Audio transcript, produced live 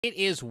It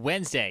is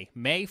Wednesday,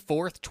 May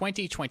 4th,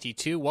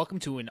 2022. Welcome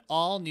to an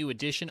all-new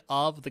edition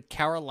of the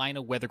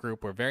Carolina Weather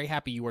Group. We're very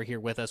happy you are here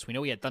with us. We know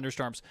we had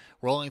thunderstorms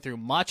rolling through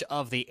much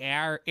of the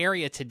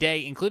area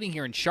today, including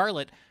here in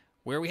Charlotte,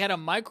 where we had a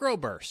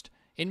microburst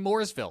in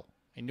Mooresville,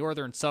 a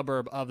northern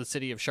suburb of the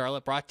city of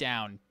Charlotte, brought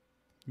down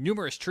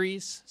numerous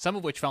trees, some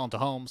of which fell into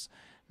homes,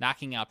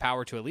 knocking out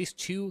power to at least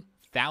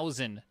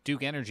 2,000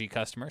 Duke Energy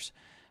customers.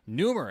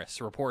 Numerous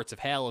reports of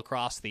hail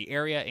across the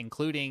area,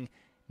 including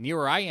near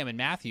where I am in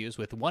Matthews,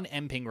 with one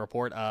MPing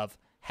report of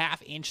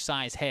half-inch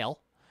size hail.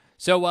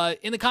 So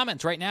in the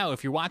comments right now,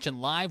 if you're watching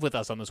live with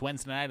us on this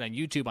Wednesday night on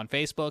YouTube, on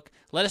Facebook,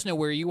 let us know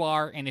where you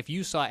are, and if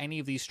you saw any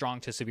of these strong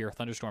to severe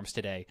thunderstorms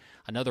today.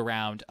 Another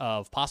round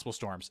of possible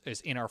storms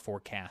is in our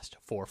forecast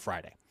for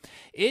Friday.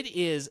 It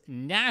is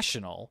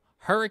National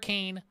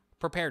Hurricane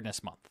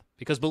Preparedness Month,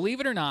 because believe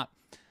it or not,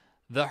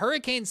 the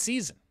hurricane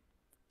season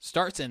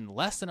starts in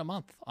less than a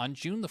month on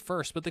June the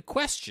 1st, but the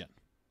question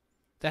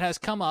that has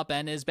come up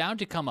and is bound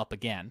to come up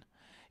again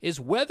is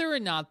whether or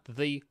not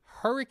the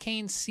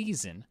hurricane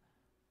season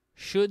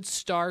should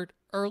start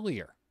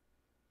earlier.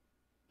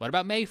 What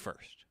about May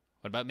 1st?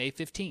 What about May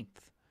 15th?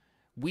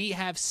 We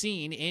have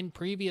seen in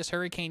previous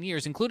hurricane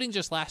years, including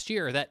just last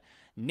year, that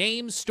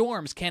named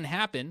storms can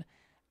happen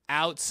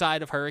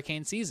outside of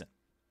hurricane season.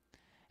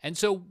 And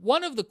so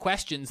one of the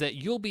questions that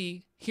you'll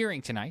be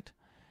hearing tonight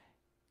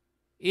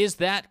is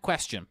that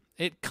question.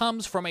 It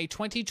comes from a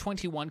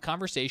 2021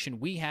 conversation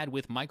we had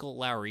with Michael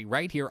Lowry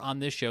right here on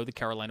this show, the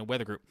Carolina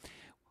Weather Group.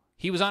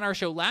 He was on our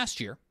show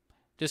last year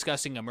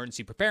discussing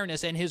emergency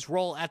preparedness and his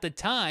role at the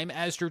time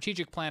as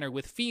strategic planner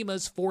with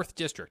FEMA's 4th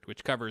District,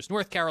 which covers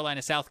North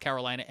Carolina, South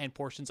Carolina, and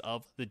portions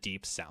of the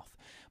Deep South.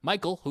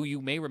 Michael, who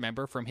you may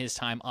remember from his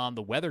time on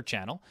the Weather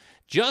Channel,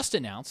 just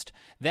announced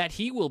that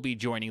he will be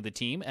joining the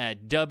team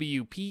at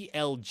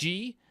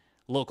WPLG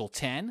Local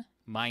 10,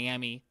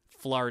 Miami,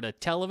 Florida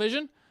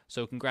Television.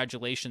 So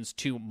congratulations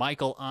to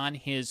Michael on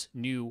his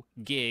new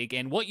gig.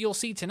 And what you'll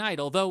see tonight,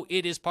 although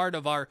it is part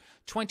of our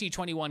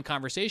 2021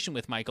 conversation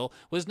with Michael,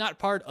 was not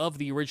part of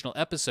the original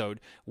episode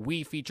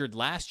we featured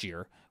last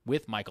year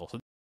with Michael. So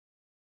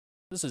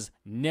this is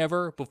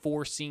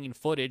never-before-seen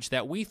footage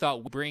that we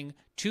thought we'd bring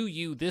to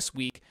you this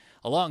week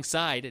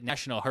alongside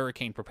National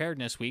Hurricane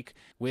Preparedness Week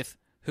with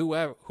who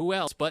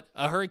else but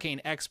a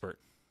hurricane expert.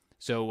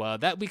 So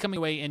that will be coming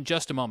away in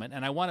just a moment.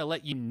 And I want to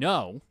let you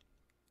know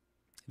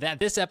that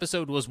this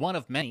episode was one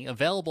of many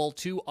available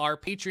to our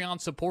Patreon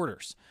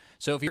supporters.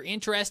 So if you're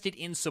interested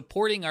in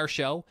supporting our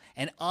show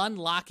and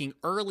unlocking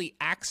early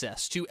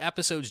access to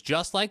episodes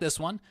just like this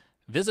one,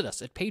 visit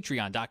us at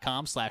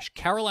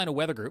patreon.com/Carolina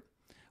Weather Group,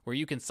 where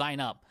you can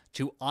sign up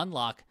to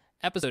unlock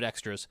episode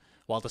extras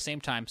while at the same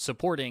time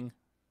supporting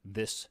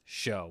this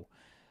show.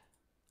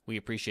 We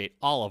appreciate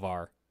all of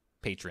our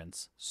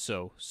patrons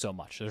so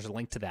much. There's a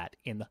link to that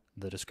in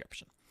the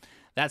description.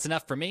 That's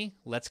enough for me.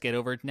 Let's get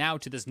over now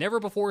to this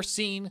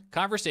never-before-seen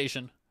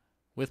conversation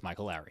with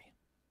Michael Lowry.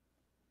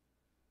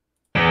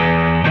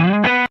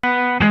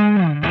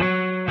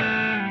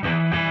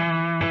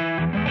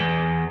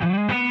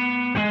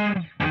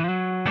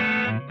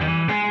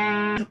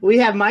 We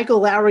have Michael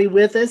Lowry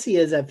with us. He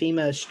is a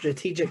FEMA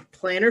strategic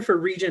planner for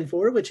Region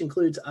 4, which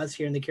includes us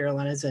here in the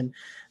Carolinas, and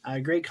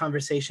a great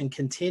conversation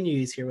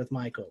continues here with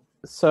Michael.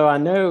 So I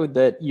know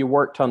that you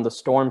worked on the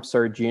storm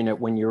surge unit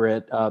when you were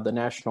at the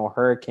National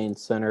Hurricane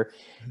Center.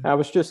 I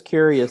was just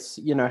curious,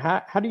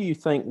 how do you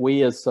think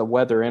we as a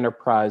weather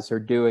enterprise are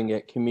doing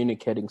at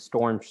communicating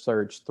storm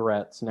surge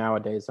threats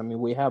nowadays? I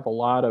mean, we have a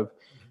lot of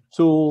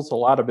tools, a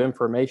lot of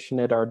information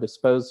at our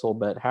disposal,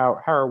 but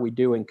how are we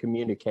doing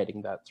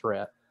communicating that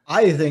threat?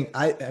 I think,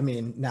 I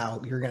mean,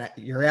 now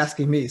you're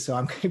asking me, so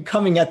I'm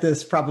coming at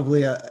this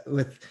probably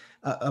with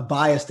a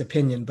biased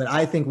opinion, but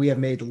I think we have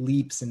made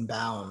leaps and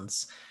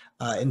bounds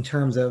in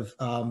terms of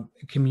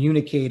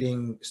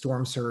communicating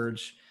storm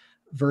surge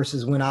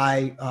versus when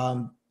I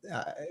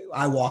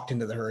walked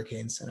into the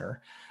Hurricane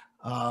Center.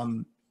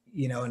 And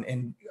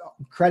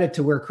credit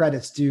to where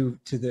credit's due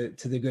to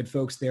the good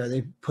folks there.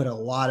 They put a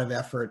lot of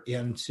effort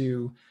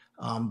into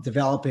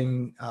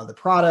developing the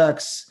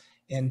products,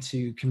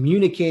 into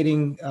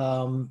communicating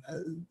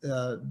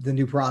the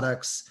new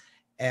products.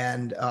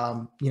 And,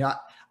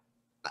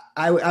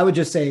 I would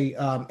just say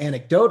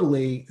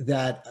anecdotally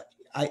that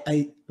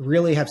I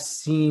really have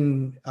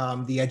seen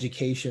the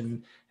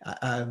education.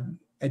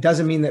 It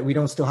doesn't mean that we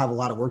don't still have a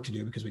lot of work to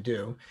do, because we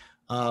do.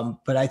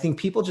 But I think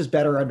people just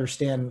better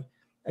understand,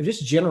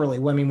 just generally,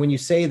 I mean, when you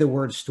say the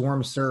word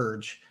storm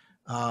surge,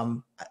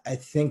 I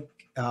think,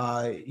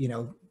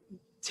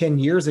 10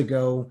 years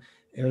ago,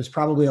 there was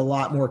probably a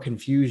lot more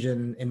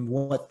confusion in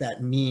what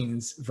that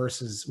means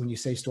versus when you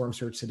say storm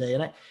surge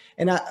today.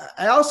 And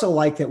I also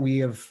like that we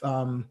have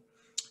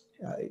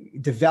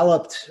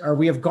developed, or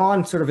we have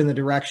gone sort of in the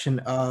direction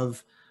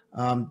of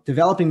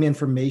developing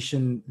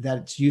information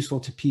that's useful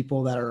to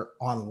people that are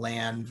on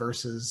land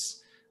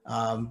versus,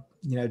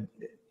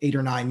 8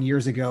 or 9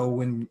 years ago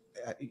when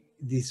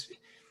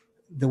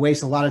the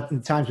ways a lot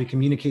of times we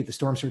communicate the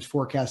storm surge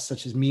forecasts,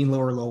 such as mean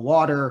low or low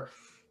water,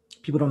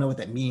 people don't know what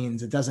that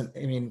means. It doesn't,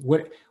 I mean,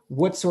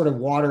 what sort of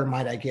water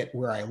might I get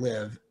where I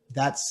live?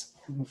 That's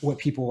what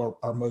people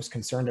are most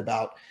concerned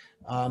about.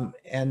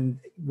 And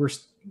we're,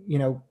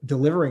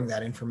 delivering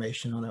that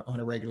information on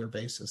a regular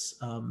basis.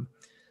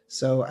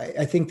 So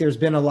I think there's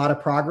been a lot of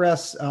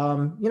progress,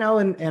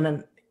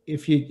 and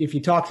if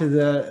you talk to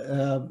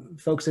the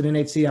folks at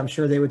NHC, I'm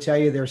sure they would tell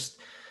you there's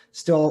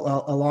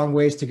still a long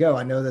ways to go.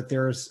 I know that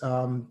there's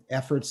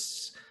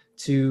efforts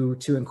to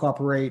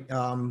incorporate,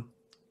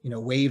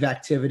 wave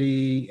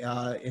activity,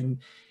 and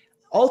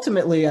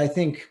ultimately, I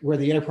think where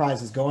the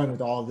enterprise is going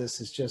with all of this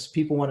is just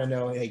people want to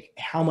know, like,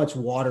 how much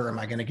water am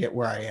I going to get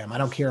where I am? I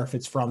don't care if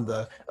it's from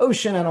the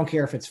ocean. I don't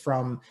care if it's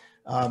from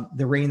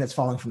the rain that's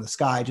falling from the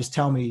sky. Just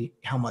tell me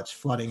how much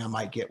flooding I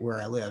might get where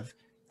I live.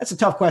 That's a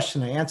tough question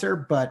to answer,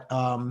 but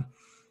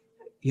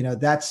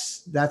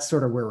that's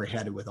sort of where we're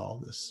headed with all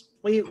of this.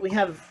 We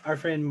have our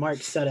friend Mark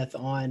Sudduth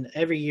on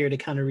every year to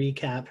kind of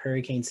recap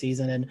hurricane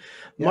season, and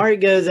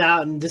Mark goes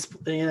out and just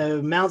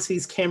mounts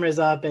these cameras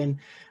up and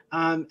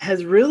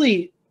has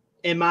really,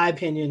 in my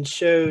opinion,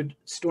 showed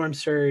storm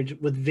surge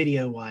with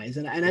video wise,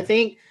 and I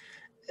think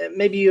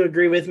maybe you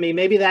agree with me.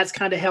 Maybe that's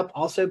kind of helped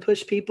also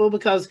push people,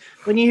 because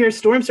when you hear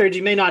storm surge,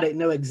 you may not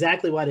know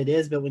exactly what it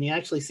is, but when you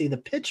actually see the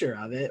picture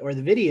of it or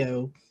the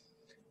video,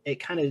 it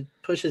kind of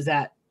pushes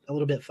that a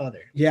little bit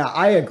further. Yeah,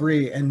 I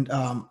agree. And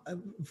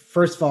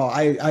first of all,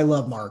 I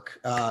love Mark.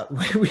 I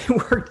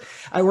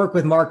work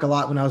with Mark a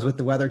lot when I was with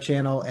the Weather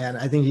Channel, and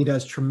I think he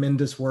does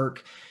tremendous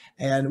work.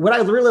 And what I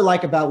really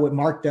like about what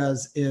Mark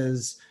does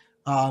is,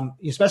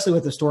 especially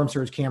with the storm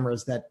surge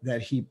cameras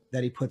that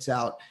he puts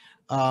out,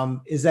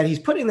 is that he's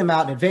putting them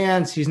out in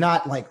advance. He's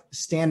not like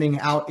standing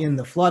out in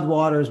the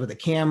floodwaters with a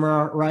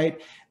camera,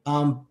 right?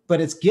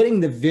 But it's getting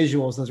the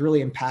visuals, those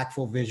really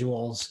impactful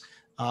visuals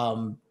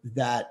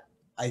that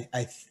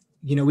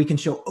we can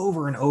show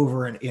over and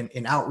over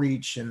in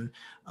outreach and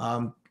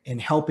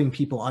helping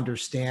people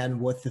understand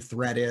what the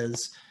threat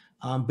is,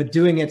 but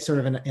doing it sort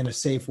of in a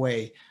safe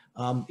way.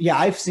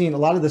 I've seen a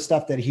lot of the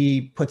stuff that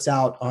he puts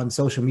out on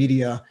social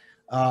media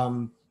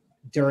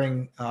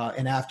during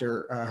and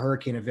after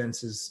hurricane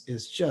events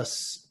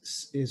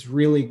is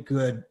really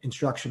good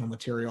instructional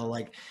material.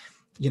 Like,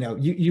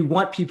 you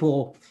want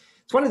people.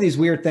 It's one of these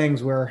weird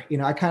things where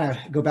I kind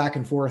of go back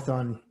and forth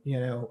on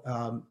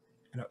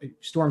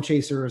storm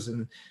chasers,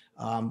 and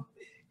I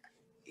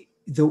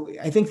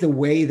think the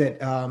way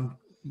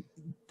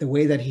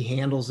that he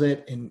handles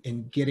it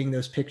in getting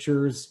those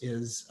pictures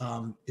is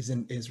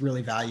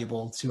really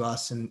valuable to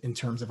us in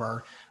terms of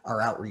our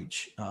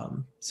outreach.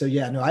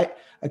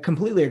 I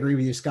completely agree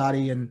with you,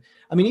 Scotty. And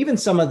I mean, even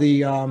some of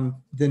the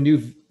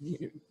new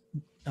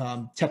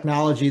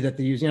technology that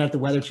they use, at the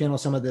Weather Channel,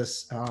 some of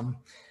this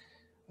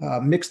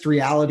mixed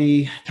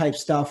reality type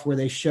stuff where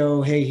they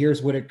show, hey,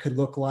 here's what it could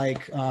look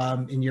like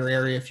in your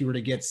area if you were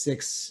to get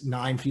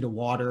 6-9 feet of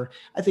water.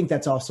 I think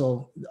that's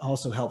also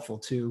helpful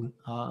too,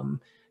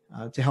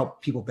 to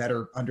help people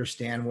better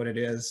understand what it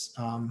is.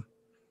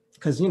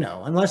 Because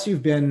unless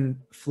you've been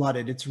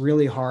flooded, it's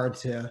really hard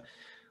to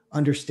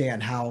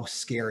understand how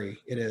scary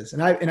it is.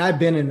 And I've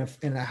been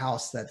in a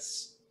house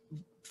that's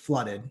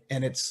flooded,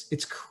 and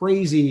it's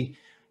crazy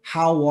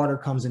how water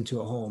comes into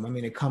a home. I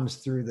mean, it comes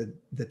through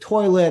the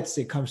toilets,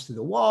 it comes through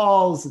the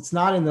walls. It's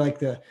not in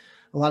a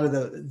lot of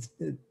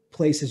the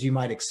places you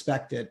might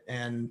expect it.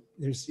 And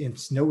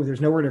there's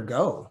nowhere to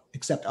go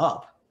except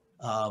up,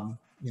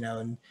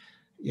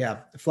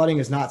 flooding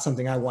is not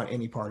something I want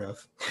any part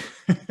of.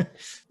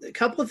 A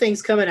couple of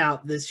things coming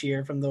out this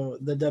year from the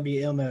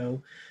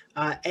WMO.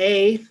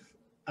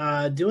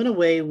 Doing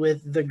away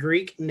with the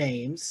Greek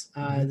names.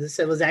 This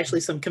was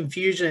actually some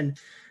confusion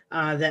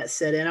that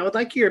set in. I would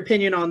like your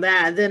opinion on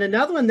that. And then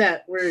another one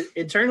that we're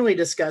internally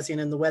discussing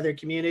in the weather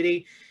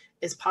community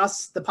is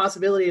the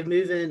possibility of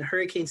moving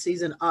hurricane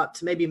season up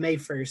to maybe May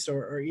 1st,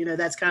 or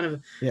that's kind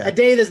of a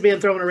day that's being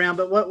thrown around.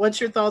 But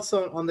what's your thoughts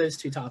on those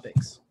two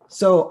topics?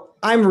 So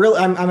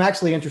I'm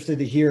actually interested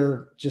to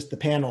hear just the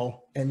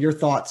panel and your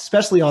thoughts,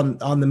 especially on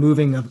the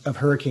moving of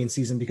hurricane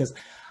season, because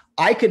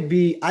I could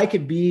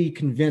be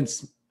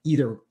convinced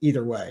either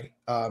way,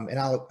 and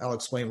I'll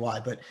explain why.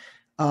 But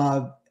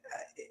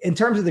in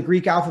terms of the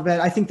Greek alphabet,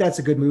 I think that's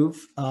a good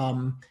move.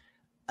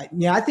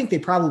 I think they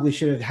probably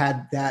should have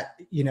had that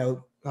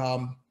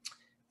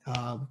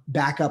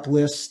backup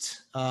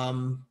list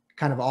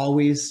kind of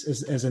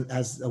always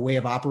as a way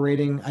of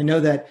operating. I know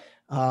that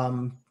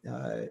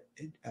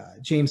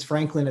James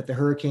Franklin at the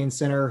Hurricane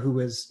Center, who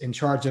was in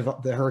charge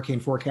of the hurricane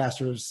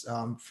forecasters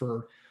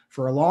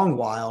for a long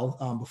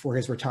while before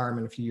his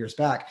retirement a few years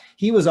back,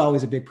 he was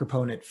always a big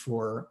proponent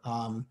for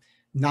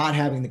not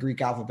having the Greek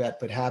alphabet,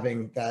 but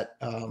having that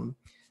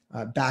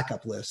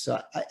backup list.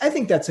 So I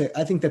think that's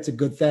a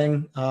good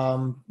thing.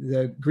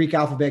 The Greek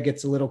alphabet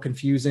gets a little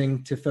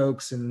confusing to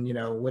folks, and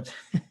what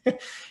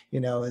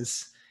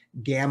is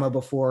gamma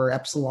before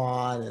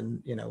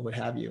epsilon, and what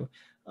have you.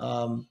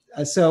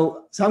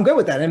 So I'm good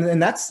with that,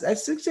 and that's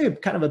actually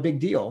kind of a big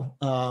deal.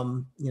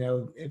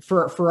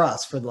 For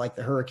us, for like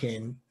the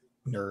hurricane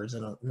nerds,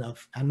 and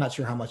I'm not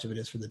sure how much of it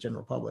is for the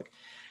general public.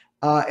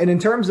 And in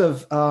terms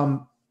of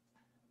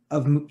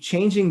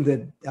changing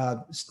the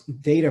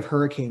date of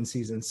hurricane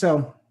season,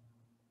 so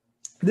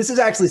this is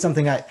actually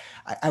something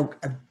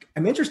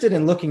I'm interested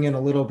in looking in a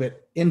little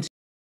bit into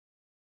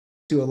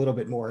a little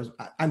bit more.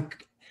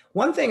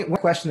 One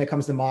question that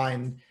comes to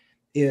mind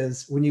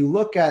is when you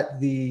look at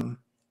the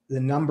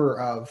number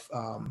of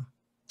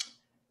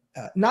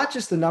not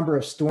just the number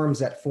of storms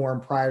that form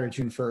prior to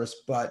June 1st,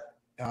 but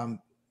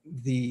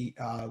the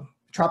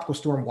tropical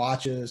storm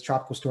watches,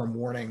 tropical storm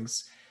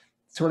warnings,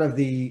 sort of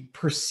the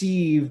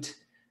perceived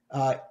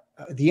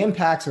the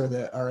impacts or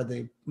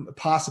the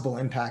possible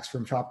impacts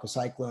from tropical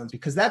cyclones,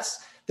 because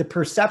that's the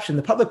perception,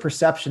 the public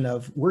perception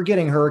of we're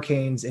getting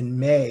hurricanes in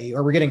May,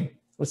 or we're getting,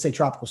 let's say,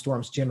 tropical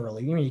storms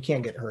generally. You know, you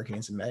can't get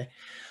hurricanes in May,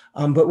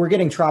 but we're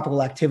getting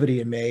tropical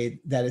activity in May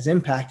that is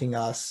impacting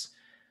us.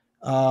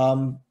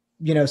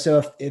 You know,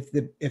 so if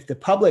the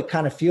public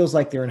kind of feels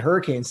like they're in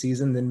hurricane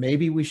season, then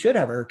maybe we should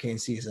have hurricane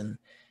season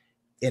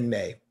in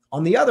May.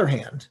 On the other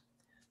hand,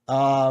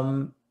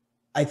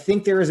 I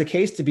think there is a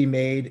case to be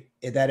made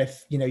that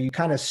if, you know, you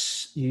kind of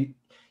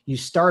you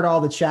start all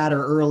the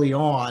chatter early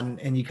on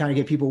and you kind of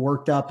get people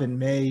worked up in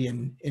May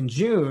and in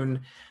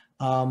June,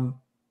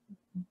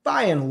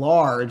 by and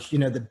large, you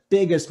know, the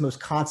biggest, most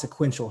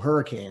consequential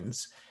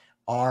hurricanes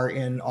are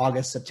in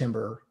August,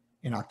 September,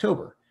 and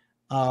October.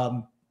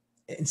 And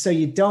so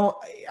you don't,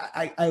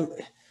 I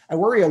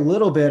worry a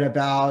little bit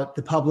about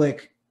the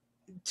public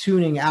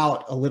tuning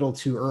out a little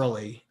too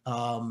early.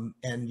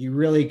 And you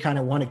really kind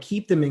of want to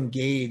keep them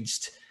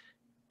engaged,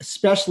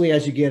 especially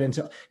as you get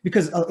into,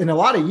 because in a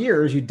lot of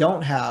years, you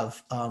don't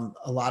have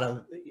a lot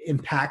of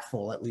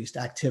impactful, at least,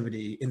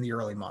 activity in the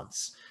early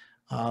months.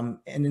 And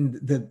in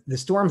the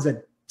storms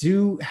that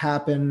do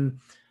happen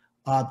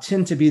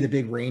tend to be the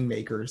big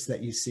rainmakers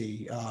that you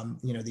see,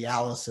 you know, the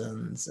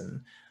Allisons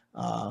and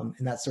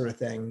that sort of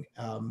thing.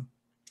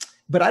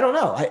 But I don't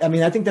know. I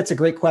mean, I think that's a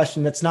great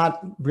question. That's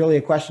not really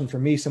a question for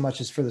me so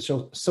much as for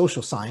the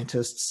social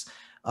scientists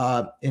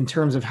in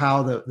terms of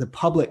how the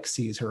public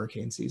sees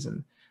hurricane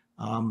season.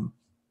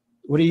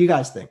 What do you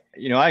guys think?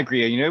 You know, I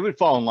agree. You know, it would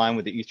fall in line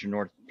with the Eastern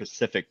North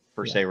Pacific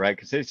per se, right?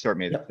 Because they start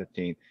May the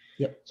 15th.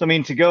 Yep. So, I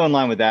mean, to go in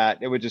line with that,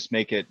 it would just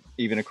make it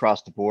even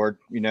across the board.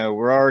 You know,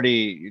 they're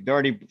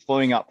already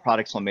flowing out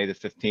products on May the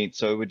 15th.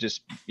 So it would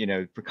just, you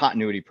know, for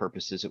continuity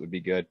purposes, it would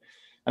be good.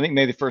 I think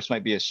May the 1st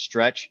might be a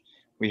stretch.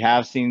 We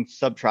have seen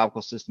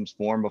subtropical systems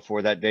form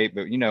before that date,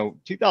 but, you know,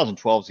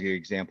 2012 is a good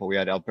example. We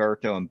had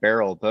Alberto and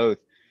Beryl both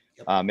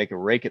make a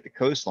rake at the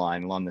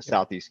coastline along the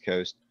southeast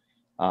coast.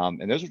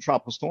 And those are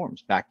tropical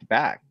storms back to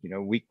back, you know,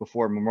 a week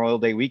before Memorial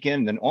Day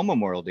weekend, then on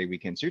Memorial Day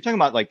weekend. So you're talking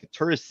about like the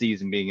tourist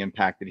season being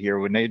impacted here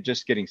when they're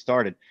just getting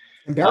started.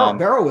 And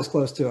Beryl was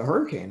close to a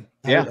hurricane.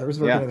 Yeah. I was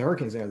working on the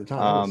hurricanes there at the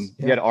time.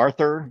 You had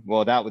Arthur.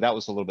 Well, that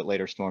was a little bit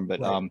later storm, but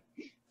right.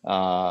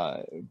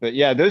 But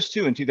yeah, those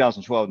two in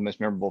 2012 are the most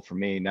memorable for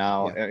me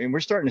now. And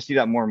we're starting to see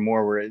that more and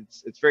more where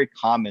it's very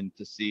common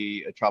to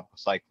see a tropical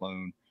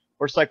cyclone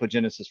or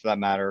cyclogenesis for that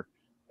matter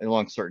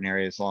along certain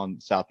areas along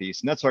the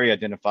southeast. And that's already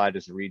identified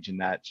as a region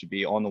that should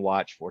be on the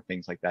watch for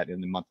things like that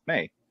in the month of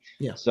May.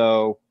 Yeah.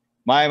 So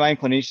my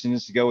inclination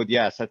is to go with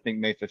yes. I think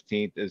May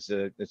 15th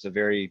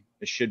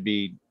it should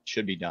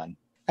be done.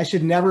 I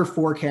should never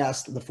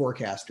forecast the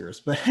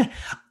forecasters, but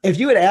if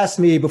you had asked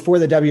me before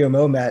the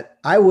WMO met,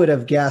 I would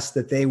have guessed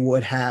that they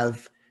would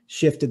have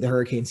shifted the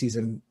hurricane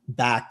season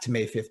back to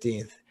May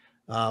 15th.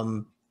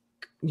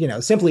 You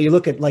know, simply you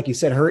look at, like you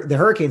said, the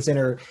Hurricane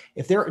Center,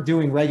 if they're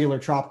doing regular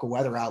tropical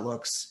weather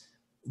outlooks,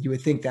 you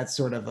would think that's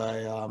sort of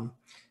an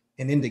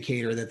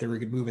indicator that they were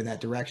going to move in that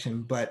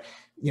direction. But,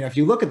 you know, if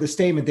you look at the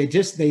statement, they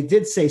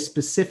did say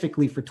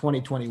specifically for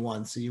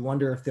 2021. So you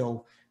wonder if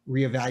they'll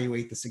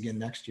reevaluate this again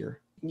next year.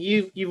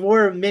 You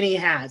wore many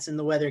hats in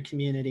the weather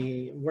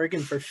community, working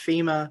for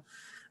FEMA,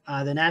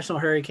 the National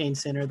Hurricane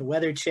Center, the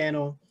Weather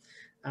Channel,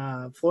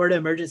 Florida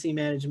Emergency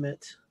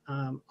Management,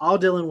 all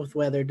dealing with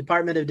weather,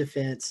 Department of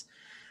Defense.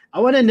 I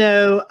want to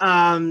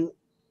know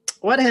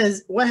what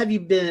have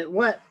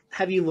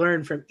you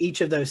learned from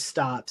each of those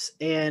stops,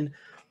 and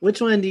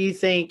which one do you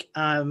think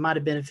might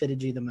have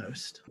benefited you the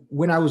most?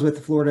 When I was with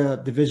the Florida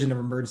Division of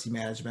Emergency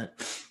Management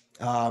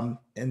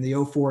in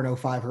the 04 and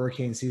 05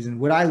 hurricane season,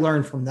 what I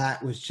learned from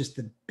that was just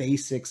the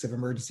basics of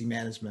emergency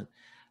management.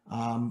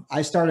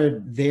 I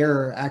started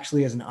there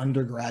actually as an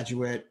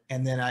undergraduate,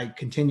 and then I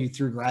continued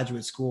through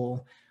graduate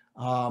school.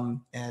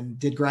 And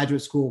did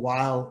graduate school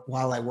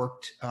while I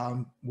worked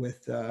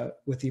with the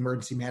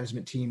emergency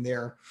management team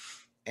there,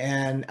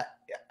 and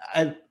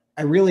I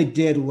really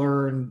did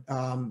learn,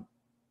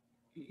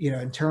 you know,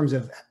 in terms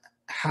of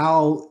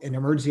how an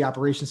emergency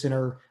operations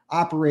center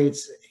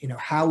operates, you know,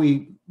 how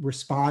we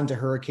respond to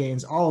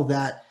hurricanes, all of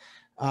that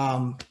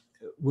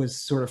was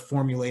sort of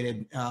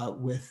formulated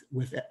with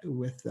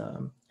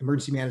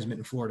emergency management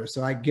in Florida.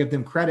 So I give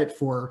them credit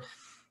for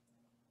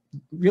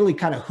really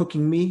kind of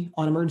hooking me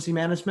on emergency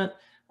management.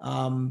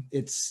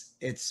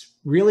 It's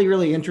really,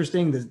 really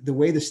interesting. The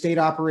way the state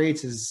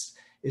operates is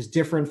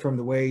different from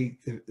the way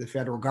the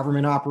federal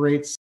government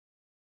operates.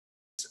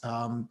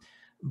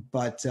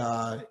 But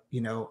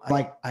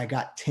I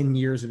got 10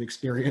 years of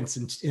experience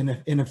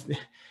in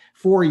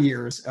 4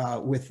 years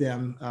with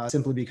them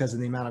simply because of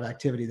the amount of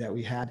activity that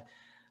we had.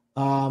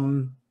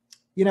 In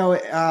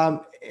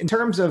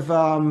terms of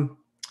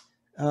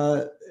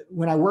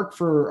when I worked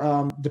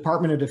for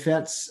Department of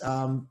Defense,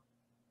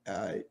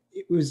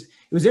 it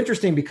was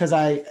interesting because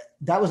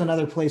that was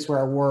another place where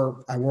I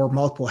wore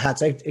multiple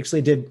hats. I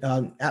actually did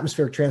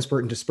atmospheric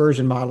transport and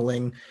dispersion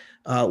modeling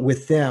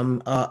with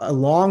them,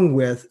 along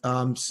with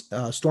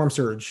storm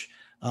surge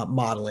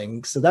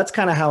modeling. So that's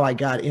kind of how I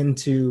got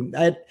into.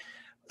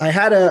 I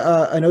had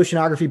an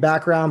oceanography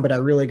background, but I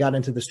really got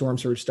into the storm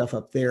surge stuff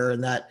up there,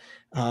 and that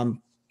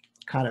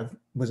kind of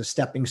was a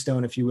stepping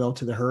stone, if you will,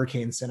 to the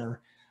Hurricane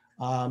Center.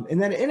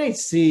 And then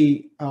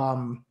NHC.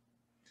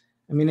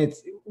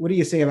 What do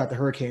you say about the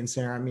Hurricane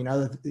Center? I mean,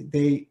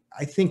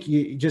 I think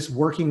you just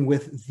working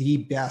with the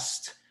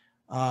best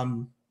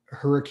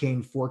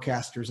hurricane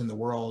forecasters in the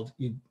world,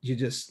 you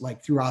just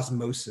like through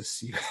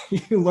osmosis,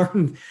 you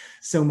learn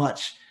so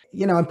much,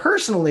 and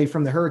personally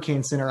from the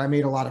Hurricane Center, I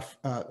made a lot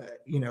of,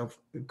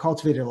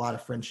 cultivated a lot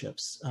of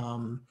friendships,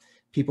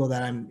 people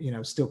that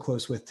I'm, still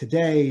close with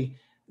today,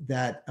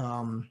 that,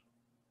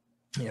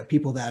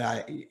 people that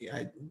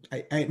I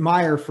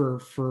admire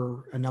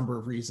for a number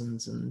of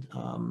reasons. And,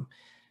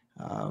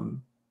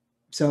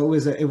 so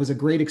it was a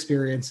great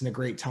experience and a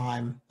great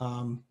time.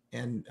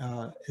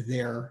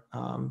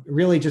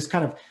 Really just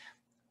kind of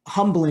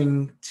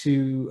humbling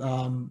to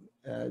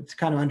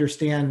kind of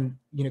understand,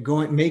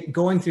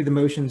 going through the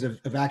motions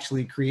of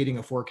actually creating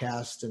a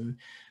forecast and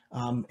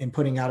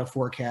putting out a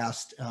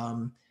forecast.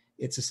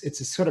 It's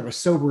a sort of a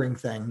sobering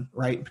thing,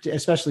 right?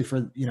 Especially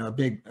for, a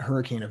big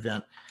hurricane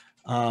event.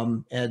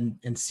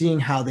 And seeing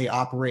how they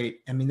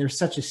operate. I mean, there's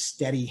such a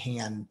steady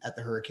hand at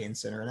the Hurricane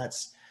Center, and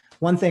that's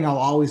one thing I'll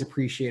always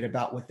appreciate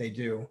about what they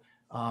do.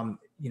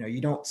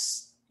 You don't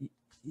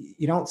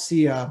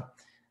see a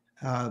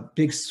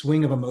big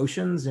swing of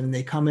emotions, and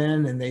they come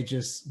in and they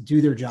just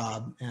do their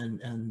job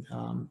and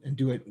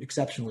do it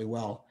exceptionally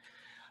well.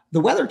 The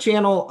Weather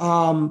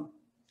Channel,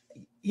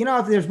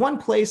 if there's one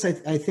place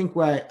I think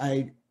where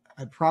I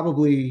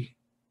probably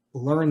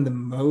learned the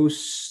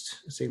most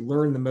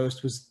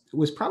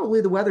was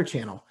probably the Weather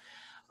Channel.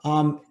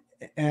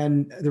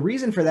 And the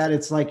reason for that,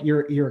 it's like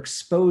you're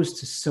exposed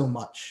to so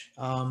much.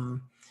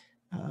 One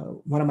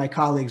of my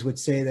colleagues would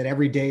say that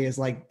every day is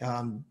like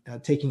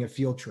taking a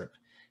field trip,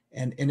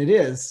 and it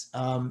is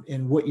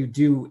in what you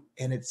do.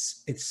 And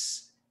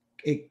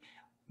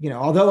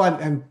although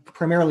I'm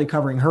primarily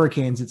covering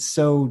hurricanes,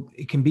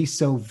 it can be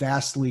so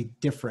vastly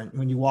different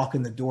when you walk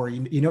in the door.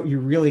 You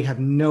really have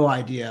no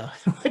idea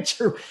what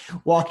you're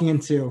walking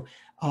into.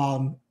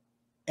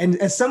 And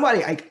as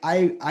somebody,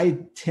 I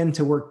tend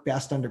to work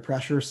best under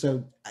pressure.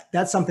 So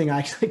that's something I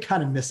actually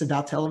kind of miss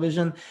about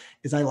television,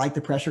 is I like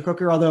the pressure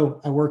cooker, although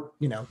I work,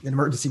 in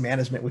emergency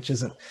management, which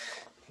isn't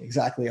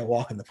exactly a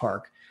walk in the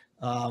park.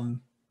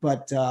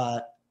 But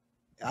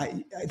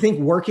I think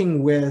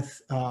working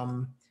with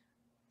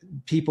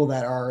people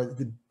that are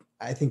the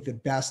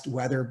best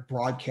weather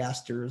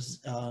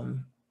broadcasters,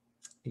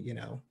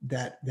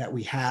 that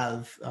we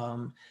have,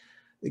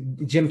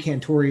 Jim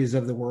Cantori's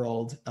of the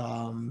world,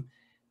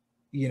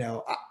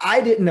 I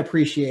didn't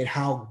appreciate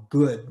how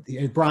good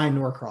Brian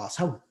Norcross,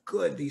 how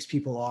good these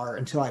people are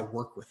until I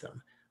work with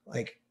them.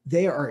 Like,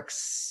 they are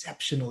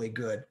exceptionally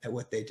good at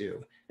what they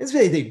do.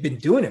 They've been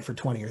doing it for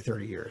 20 or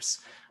 30 years.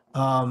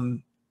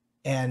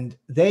 And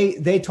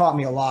they taught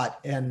me a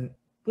lot. And,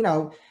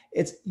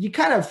 you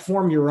kind of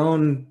form your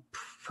own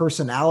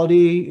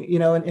personality,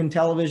 in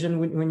television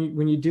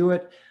when you do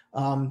it.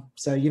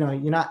 So, you're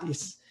not,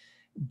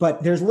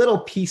 but there's little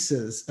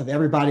pieces of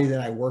everybody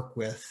that I work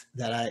with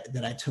that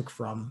I took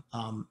from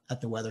at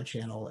the Weather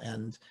Channel.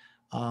 And,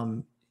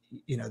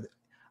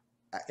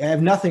 I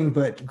have nothing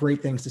but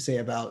great things to say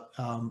about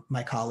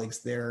my colleagues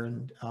there.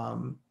 And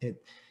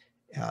it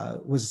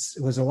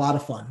was a lot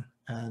of fun.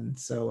 And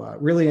so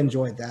really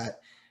enjoyed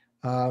that.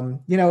 And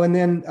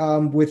then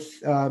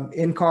with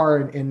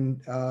NCAR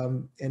and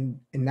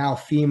now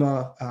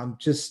FEMA,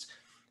 just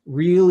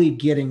really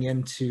getting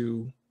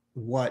into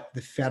what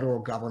the federal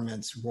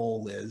government's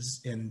role is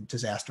in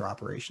disaster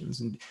operations,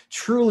 and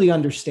truly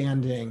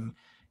understanding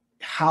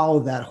how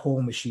that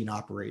whole machine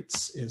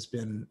operates has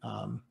been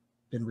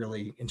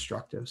really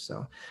instructive.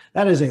 So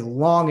that is a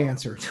long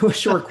answer to a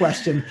short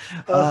question,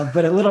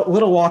 but a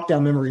little walk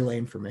down memory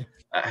lane for me.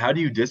 How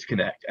do you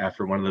disconnect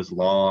after one of those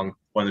long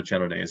Weather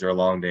Channel days or a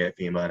long day at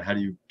FEMA? And how do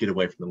you get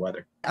away from the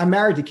weather? I'm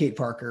married to Kate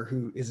Parker,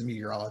 who is a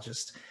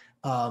meteorologist.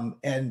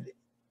 And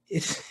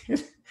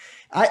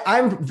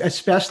I'm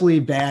especially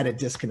bad at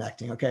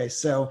disconnecting. Okay.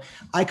 So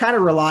I kind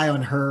of rely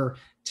on her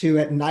to,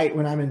 at night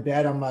when I'm in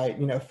bed on my,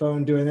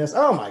 phone doing this.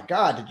 Oh my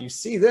God, did you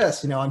see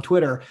this? On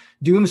Twitter,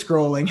 doom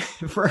scrolling,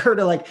 for her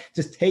to like,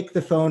 just take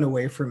the phone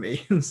away from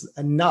me.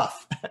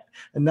 Enough.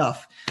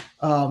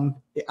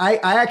 I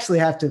actually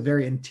have to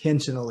very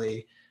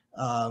intentionally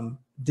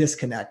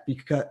disconnect,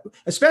 because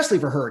especially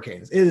for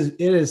hurricanes, it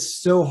is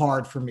so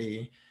hard for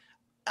me.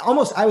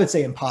 almost, I would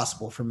say,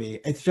 impossible for me.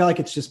 I feel like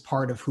it's just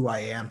part of who I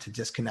am to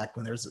disconnect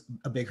when there's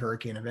a big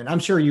hurricane event. I'm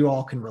sure you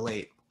all can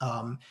relate.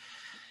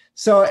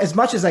 So as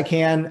much as I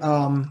can,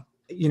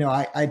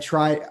 I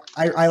try,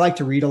 I like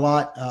to read a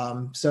lot.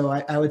 So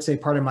I would say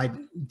part of my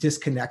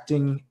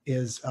disconnecting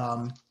is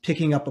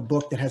picking up a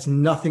book that has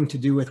nothing to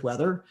do with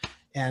weather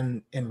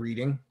and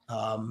reading.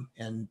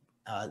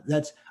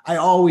 That's, I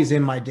always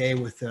end my day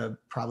with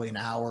probably an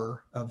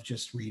hour of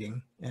just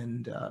reading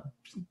and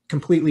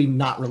completely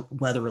not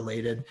weather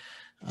related.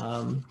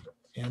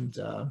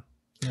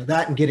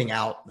 That and getting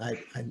out.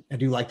 I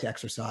do like to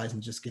exercise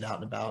and just get out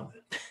and about,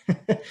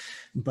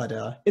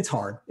 but it's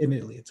hard.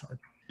 Admittedly, it's hard.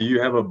 Do you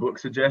have a book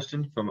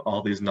suggestion from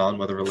all these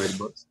non-weather related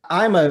books?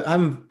 I'm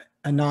a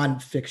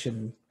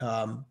nonfiction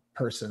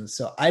person,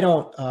 so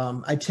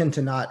I tend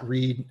to not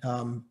read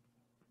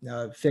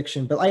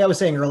fiction. But like I was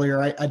saying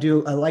earlier, I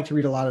like to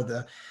read a lot of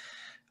the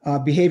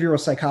behavioral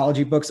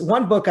psychology books.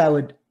 One book I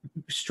would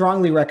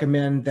strongly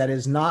recommend that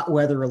is not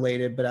weather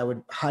related, but I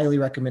would highly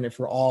recommend it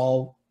for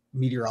all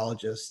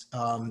meteorologists,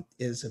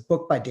 is a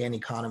book by Danny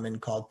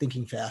Kahneman called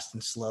Thinking Fast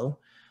and Slow.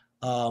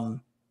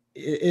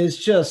 It is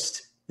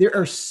just, there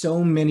are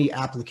so many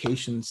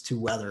applications to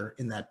weather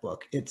in that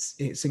book.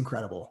 It's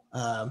incredible.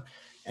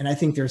 And I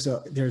think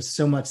there's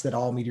so much that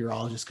all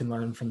meteorologists can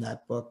learn from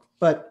that book.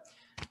 But,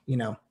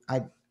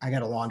 I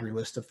got a laundry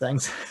list of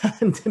things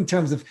in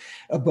terms of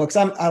books.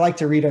 I like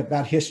to read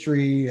about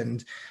history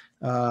and,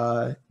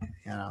 a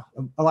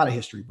lot of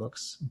history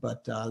books,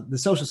 but the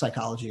social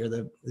psychology or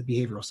the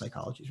behavioral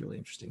psychology is really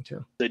interesting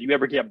too. Did you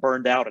ever get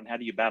burned out, and how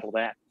do you battle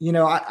that?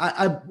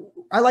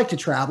 I like to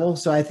travel.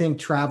 So I think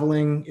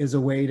traveling is a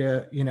way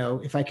to,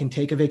 if I can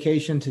take a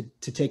vacation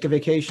to take a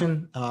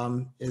vacation,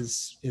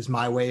 is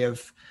my way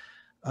of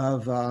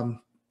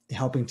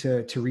helping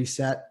to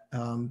reset.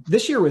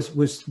 This year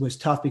was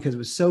tough because it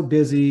was so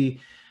busy.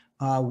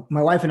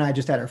 My wife and I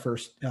just had our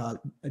first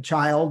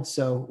child.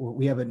 So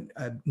we have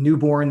a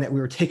newborn that we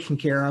were taking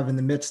care of in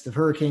the midst of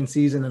hurricane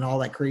season and all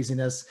that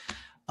craziness.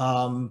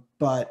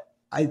 But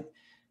I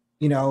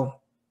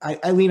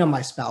lean on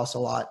my spouse a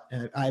lot.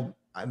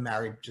 I'm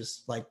married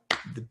just like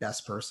the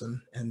best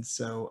person. And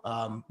so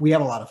we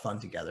have a lot of fun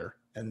together.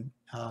 And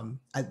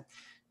I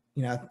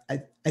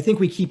think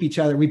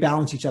we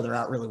balance each other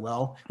out really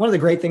well. One of the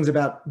great things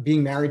about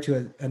being married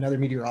to another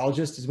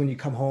meteorologist is when you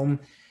come home,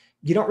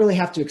 you don't really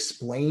have to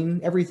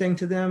explain everything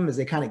to them, as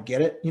they kind of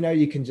get it.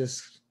 You can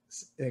just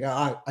go,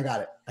 oh, I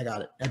got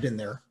it. I've been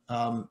there.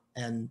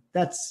 And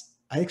I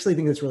actually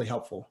think that's really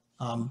helpful.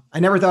 I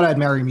never thought I'd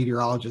marry a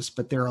meteorologist,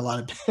 but there are a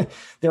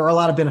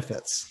lot of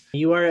benefits.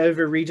 You are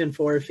over Region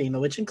 4 of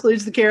FEMA, which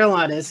includes the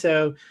Carolinas.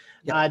 So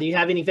do you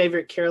have any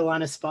favorite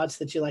Carolina spots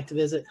that you like to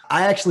visit?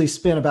 I actually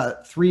spent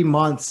about 3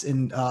 months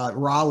in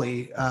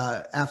Raleigh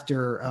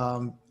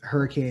after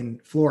Hurricane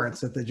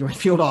Florence at the Joint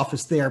Field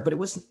Office there, but it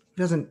wasn't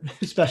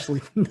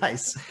especially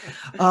nice.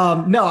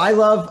 No, I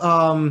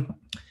love,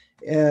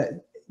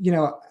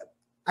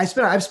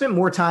 I've spent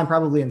more time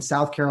probably in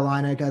South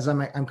Carolina because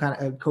I'm kind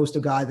of a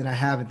coastal guy than I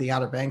have at the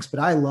Outer Banks,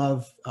 but I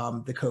love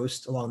the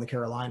coast along the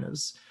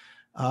Carolinas.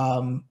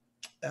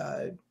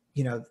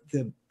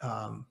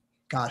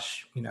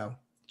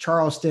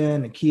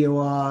 Charleston and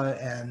Kiowa,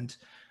 and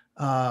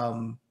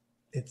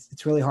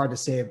it's really hard to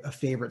say a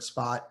favorite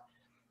spot.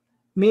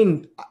 I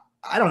mean,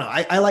 I don't know.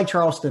 I like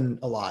Charleston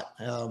a lot.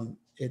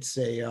 It's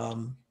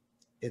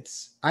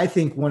I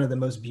think one of the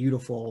most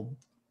beautiful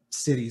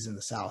cities in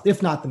the South,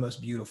 if not the most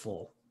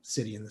beautiful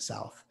city in the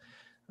South.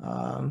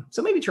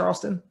 So maybe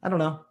Charleston, I don't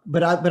know,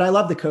 but I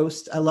love the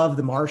coast. I love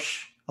the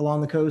marsh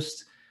along the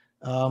coast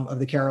of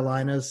the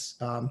Carolinas.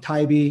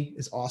 Tybee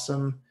is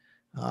awesome.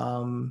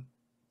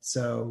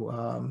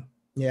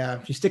 Yeah,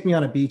 if you stick me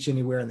on a beach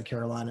anywhere in the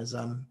Carolinas,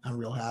 I'm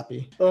real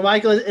happy. Well,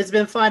 Michael, it's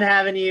been fun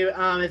having you.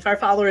 If our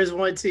followers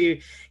want to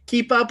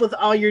keep up with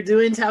all your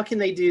doings, how can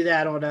they do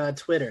that on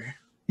Twitter?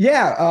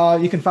 Yeah,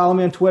 you can follow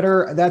me on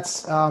Twitter.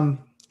 That's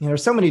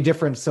there's so many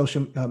different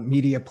social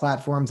media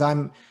platforms.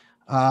 I'm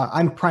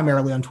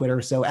primarily on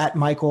Twitter, so at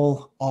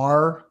Michael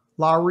R.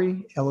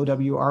 Lowry,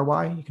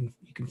 Lowry. You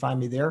can find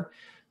me there.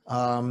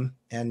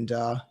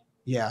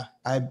 Yeah,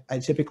 I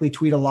typically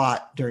tweet a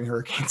lot during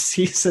hurricane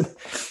season.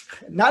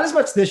 Not as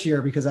much this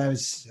year because I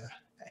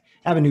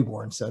have a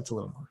newborn, so it's a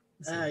little more.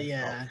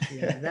 Yeah.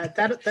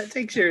 That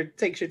takes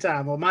your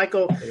time. Well,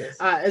 Michael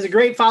is a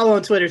great follow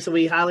on Twitter, so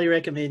we highly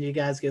recommend you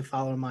guys go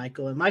follow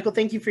Michael. And Michael,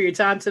 thank you for your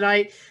time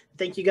tonight.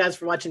 Thank you guys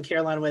for watching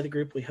Carolina Weather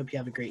Group. We hope you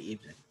have a great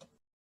evening.